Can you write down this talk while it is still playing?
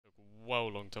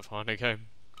well long to find a game.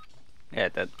 Yeah,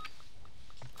 it did.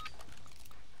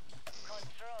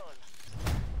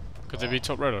 Could they be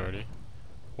top red already?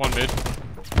 One mid.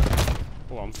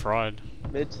 Oh, I'm fried.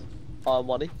 Mid. I'm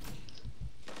money.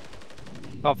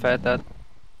 Not fair, dead.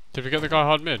 Did we get the guy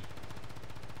hard mid?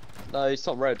 No, he's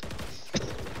top red.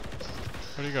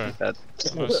 Where'd he go? Dead.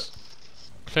 Nice.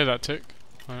 Clear that tick.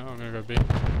 I'm gonna go B.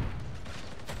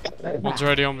 One's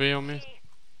already on B on me.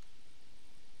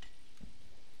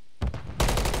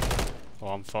 Oh,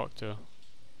 I'm fucked here.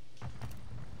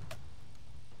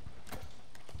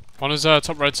 One is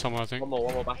top red somewhere, I think. One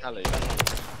more back alley.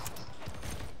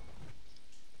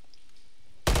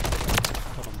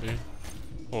 Got on B.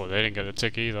 Oh, they didn't get the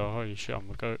tick either. Holy shit, I'm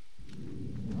a goat.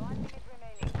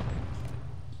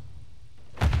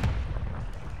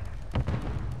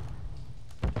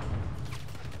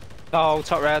 Oh,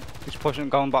 top red. He's pushing,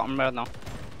 going bottom red now.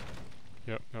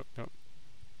 Yep.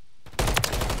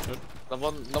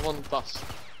 Another one bus.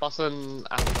 Bus and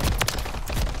alley.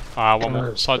 Ah, one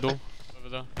more. Side door. Over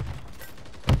there.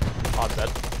 I'm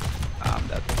dead. I'm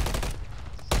dead.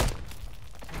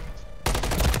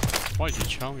 Why did you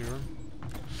chow me, bro?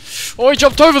 Oh, he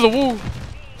jumped over the wall!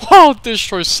 Wow,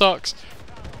 Distro sucks.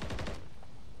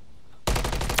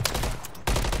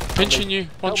 Pinching you.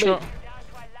 One shot.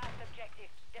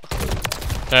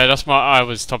 Yeah, that's my. I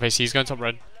was top AC. He's going top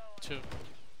red. Two.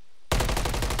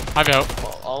 Have your help.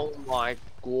 Oh my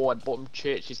god, bottom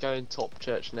church. He's going top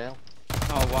church now.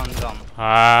 Oh, one's on.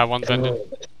 Ah, one's ended.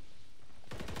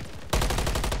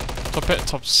 Top it,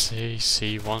 top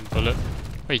C, one bullet.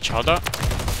 Wait, you chowed that?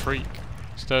 Freak.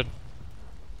 He's dead.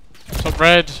 Top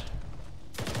red.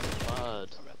 Third.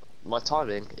 My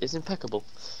timing is impeccable.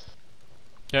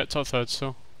 Yeah, top third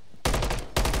still.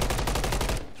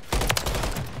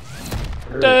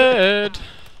 Dead.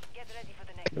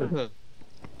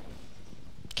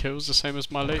 Kills the same as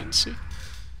my latency.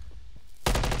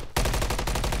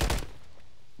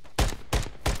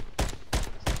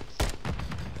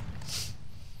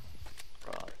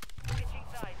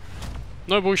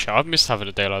 No bullshit, I've missed having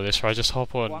a day like this where I just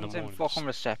hop on in One's the in mornings. fucking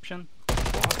reception.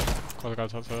 Got the guy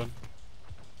top third.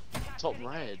 Top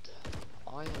red.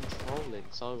 I am trolling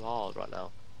so hard right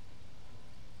now.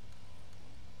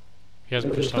 He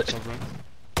hasn't pushed that top red.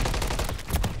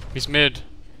 He's mid.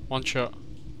 One shot.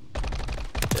 Yeah.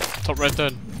 Top red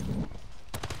dead.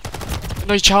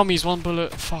 No, he chow me, he's one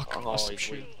bullet. Fuck. Oh, Must he's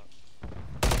shoot. weak.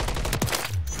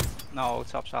 No,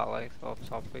 top satellite. Oh,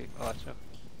 top beat. Oh, that's it.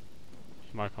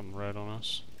 He might come red on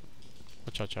us.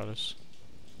 Watch out, Chalice.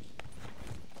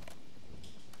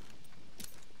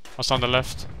 I'll stand on the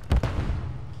left.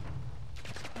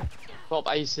 Top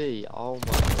AC. Oh my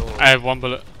god. I have one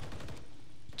bullet.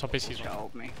 Top AC's one.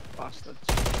 Help me, bastards.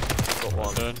 Got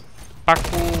one. Turn. Back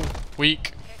wall.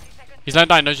 Weak. He's laying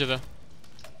down, knows you're there.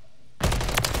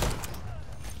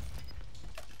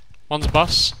 One's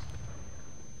bus.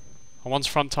 And one's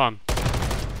front time.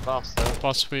 Bastard.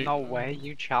 Bus weak. No way,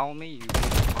 you chow me, you.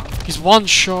 He's one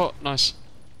shot. Nice.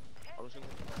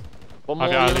 One more.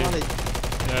 Have your alley. alley.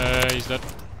 Yeah, he's dead.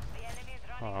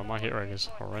 Oh, my hit rate is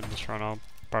horrendous right now.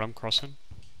 But I'm crossing.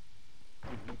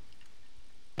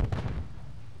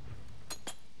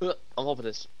 I'm hopping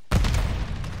this.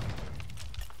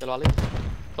 Yellow alley.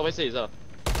 Top AC is up.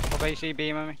 Top AC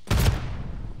beam at me.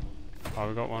 Oh,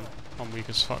 we got one. I'm weak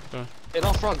as fuck though. In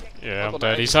our front. Yeah, I've I'm got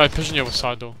dead. no He's pushing you with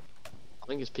side door. I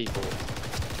think it's people.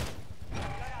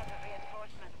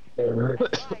 I'm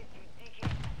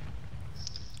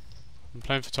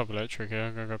playing for top electric here.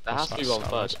 I'm gonna go There has past to be that one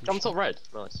satellite third. some Come shit. top red.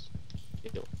 Nice.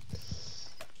 Good deal.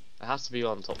 There has to be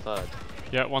one top third.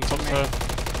 Yeah, one top third.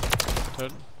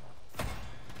 Dead.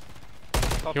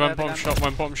 Top He went red bottom again. shot,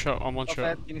 went bottom shot. I'm one Top shot.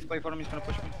 red, you need to play for him, he's gonna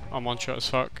push me. I'm one shot as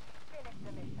fuck.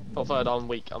 Top third, I'm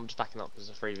weak. I'm just backing up because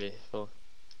it's a 3v4.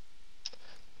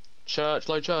 Church,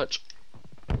 low church.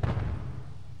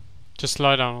 Just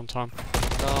lie down on time.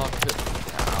 No,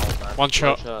 ow, man. One Low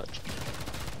shot. Church.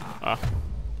 Ah,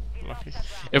 lucky.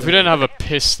 If we didn't have a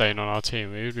piss stain on our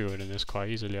team, we would be winning this quite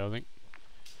easily, I think.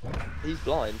 He's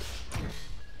blind.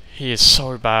 He is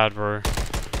so bad, bro.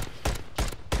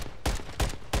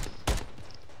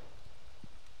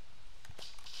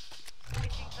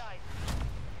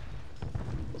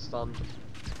 Stunned.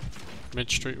 Mid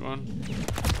street one.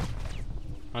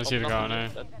 I see the guy on A.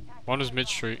 One was mid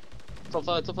street. Top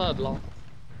third, long.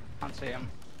 Can't see him.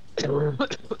 Yeah,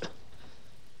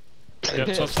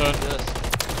 top third. Yes.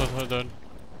 Top third dead.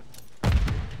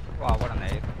 Wow, what a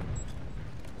nade.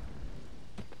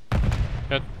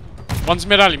 Yeah. One's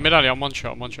mid alley, I'm one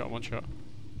shot.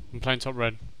 I'm playing top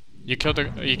red. You killed the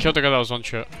guy that was one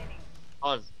shot.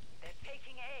 I'm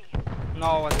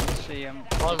No, I didn't see him.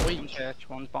 I'm Bottom weak. church.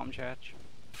 One's bottom church.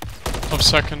 Top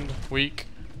second, weak.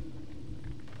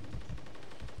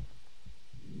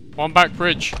 One back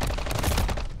bridge.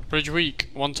 Bridge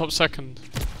weak. One top second.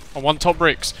 Oh, one top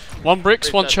bricks. One bricks,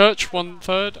 Bridge one dead. church, one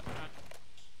third.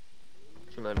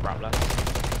 And then wrap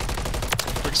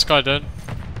left. Bricks guy dead.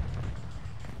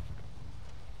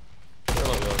 Feel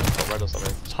like we're top red or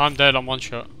something. Time dead on one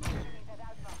shot.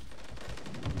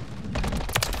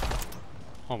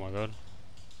 Oh my god.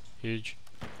 Huge.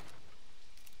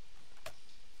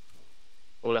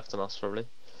 All left on us probably.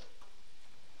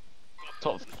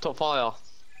 Top fire.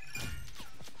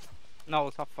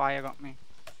 No, top fire got me.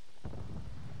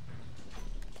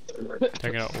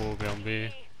 Taking out all beyond B.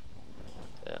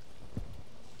 Yeah.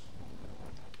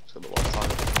 Just got the one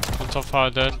side. One top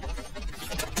fire dead.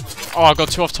 Oh, I got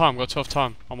two off time.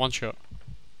 On one shot.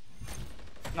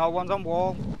 No, one's on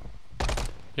wall.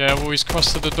 Yeah, well, he's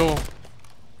crossed to the door.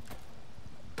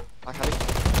 Back alley.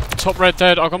 Top red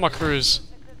dead. I got my cruise.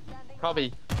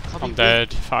 Cubby. I'm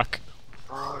dead. Fuck.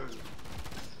 Bro.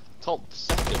 Top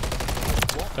second.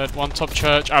 What? Dead. One top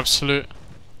church. Absolute.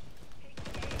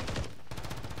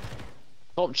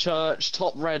 Top church,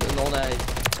 top red and on A.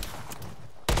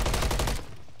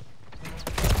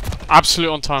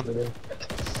 Absolute on time. Good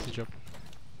job.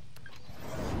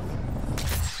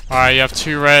 Alright, you have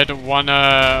two red, one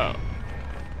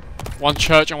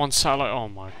church and one satellite. Oh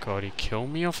my god, he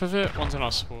killed me off of it. One's in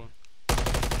our spawn.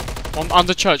 One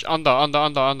under church, under.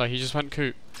 He just went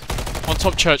coop. One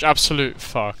top church, absolute.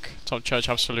 Fuck. Top church,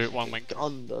 absolute. One went.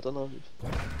 Under, I don't know.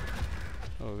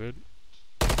 Oh, good.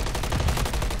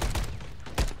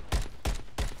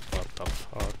 What the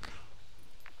fuck?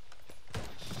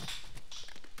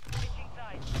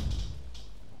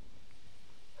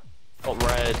 Top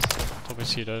red. Top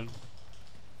is he dead?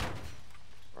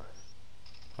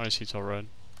 I see top red.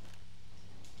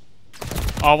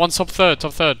 Oh, one top third.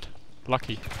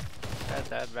 Lucky.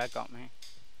 Dead, red got me.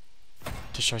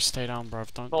 Just try stay down,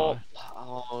 bruv. Don't Top. die.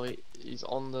 Oh, he's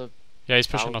on the. Yeah, he's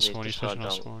pushing us balcony, spawn. He's just pushing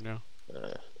shut us down. spawn.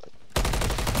 Yeah.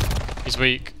 He's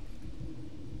weak.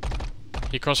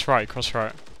 He crossed right. He's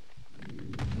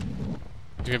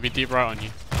gonna be deep right on you.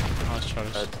 Nice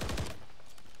chose.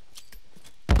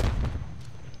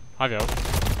 Have you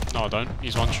out? No, I don't.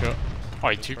 He's one shot. Oh,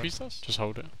 he two-pieced us? Just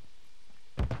hold it.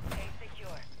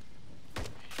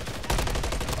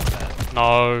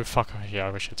 No, fuck. Yeah,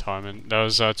 I wish I had timing. There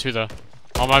was two there.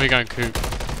 I might be going coop.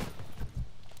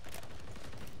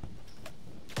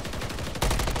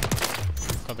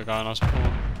 Got the guy on our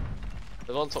spawn.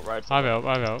 There's one top red. Have you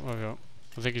out.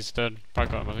 I think he's dead. Back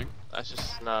got him, I think. That's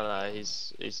just no.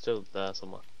 He's still there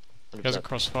somewhere. He has a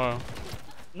crossfire.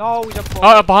 No, he's up.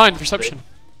 Oh, behind reception.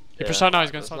 He pushed out now.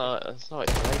 He's going to That's no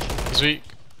explanation. He's weak.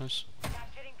 Nice.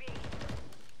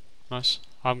 Nice.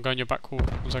 I'm going your back wall.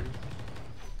 1 second.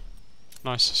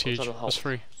 Nice. That's huge. trying to help. That's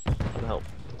free. Can help.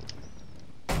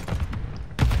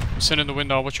 I'm sitting in the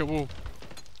window. Watch your wall.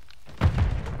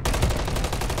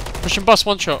 Pushing bus.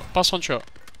 One shot.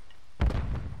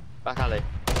 Back alley.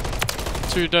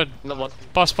 Two dead. Another one.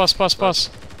 Bus.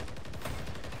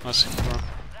 Nice. Bro.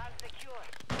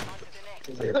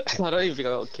 I don't even think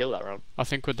I got a kill that round. I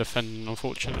think we're defending,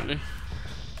 unfortunately.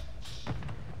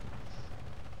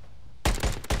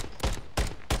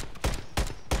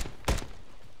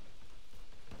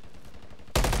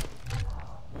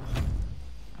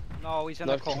 No, he's in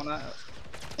the corner.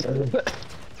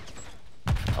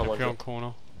 I'm You're on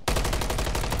corner.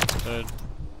 Dead.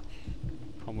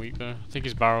 I'm weak though. I think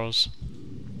he's barrels.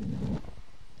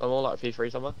 I'm all like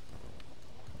P3 somewhere.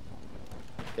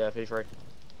 Yeah, P3.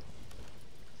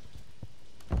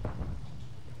 1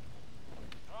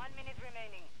 minute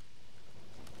remaining.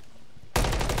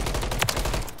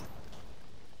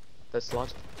 There's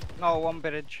slide. No, one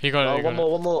bridge. He got it. One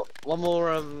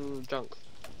more junk.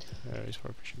 Yeah, he's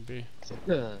probably pushing B.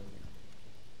 Yeah.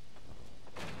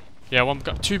 Yeah, one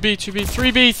got 2B,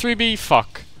 3B.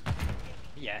 Fuck.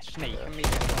 Yeah, snake. Yeah. And me.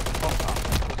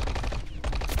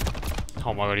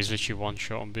 Oh my god, he's literally one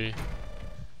shot on B.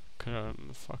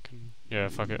 Fucking. Yeah,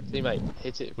 fuck it. Teammate,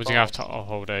 hit it. We're gonna have to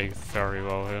hold A very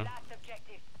well here. Last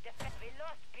objective. We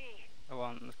lost B. The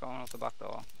one that's going out the back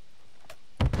door.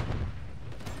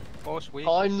 Oh, sweet.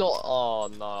 I'm not. Oh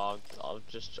no, I'm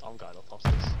going off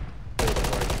hostage.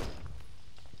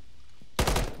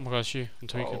 Oh my god, it's you. I'm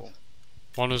tweaking. Oh.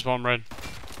 One was one red.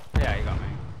 Yeah, you got me.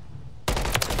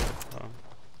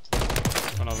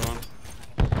 Another one.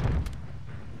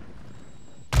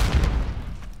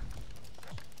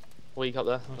 Weak up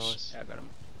there. Nice. Nice. Yeah, I got him.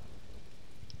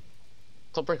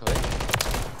 Top brick, I think.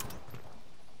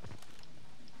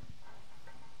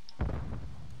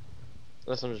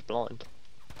 Unless I'm just blind.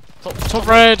 Top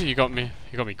red! You got me.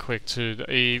 You got me quick too.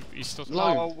 He's still.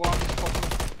 Low. Oh, one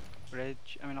fucking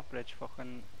bridge. I mean, not bridge,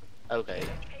 fucking. Okay.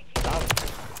 Damn.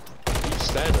 You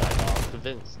stared at that guy, I'm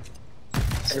convinced.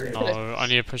 No, I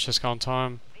need to push this guy on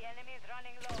time. The enemy is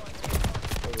running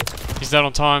low. He's dead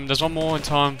on time. There's one more in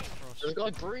time. There's a guy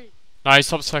breathe. Nah, he's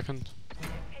top second.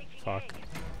 Fuck.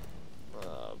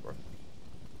 Bro.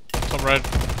 Top red.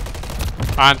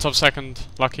 And top second.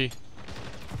 Lucky.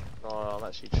 No, I'm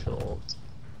actually shocked.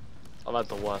 I've had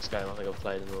the worst game I think I've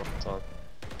played in a long time.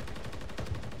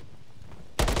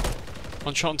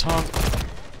 One shot on time.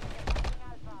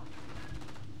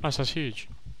 Nice, that's huge.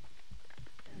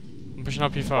 I'm pushing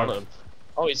up One of P5. them.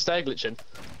 Oh, he's stay glitching.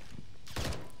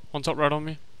 One top red on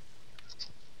me.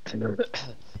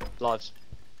 Lives.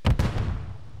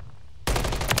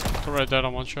 Top red dead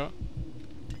on one shot.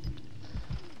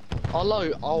 Oh,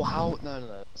 low. Oh, how? No.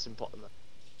 That's important. No.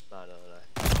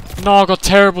 No, I got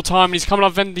terrible time and he's coming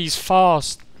up Vendy's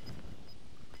fast.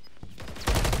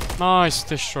 Nice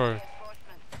destroy.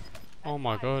 Oh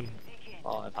my god.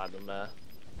 Oh, I've had them there.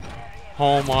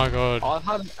 Oh my god. I've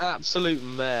had an absolute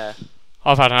mare.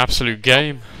 I've had an absolute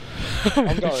game.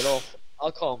 I'm going off. I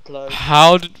can't play.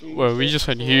 How did... Well, we just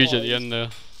went huge at the end there.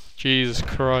 Jesus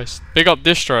Christ. Big up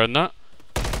distro and that.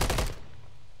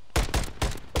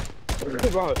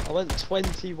 Bro, I went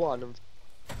 21 and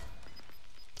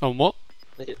On what?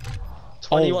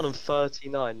 21 and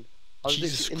 39. I was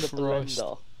Jesus literally in the Christ.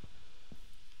 blender.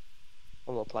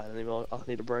 I'm not playing anymore. I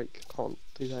need a break. Can't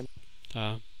do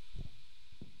that.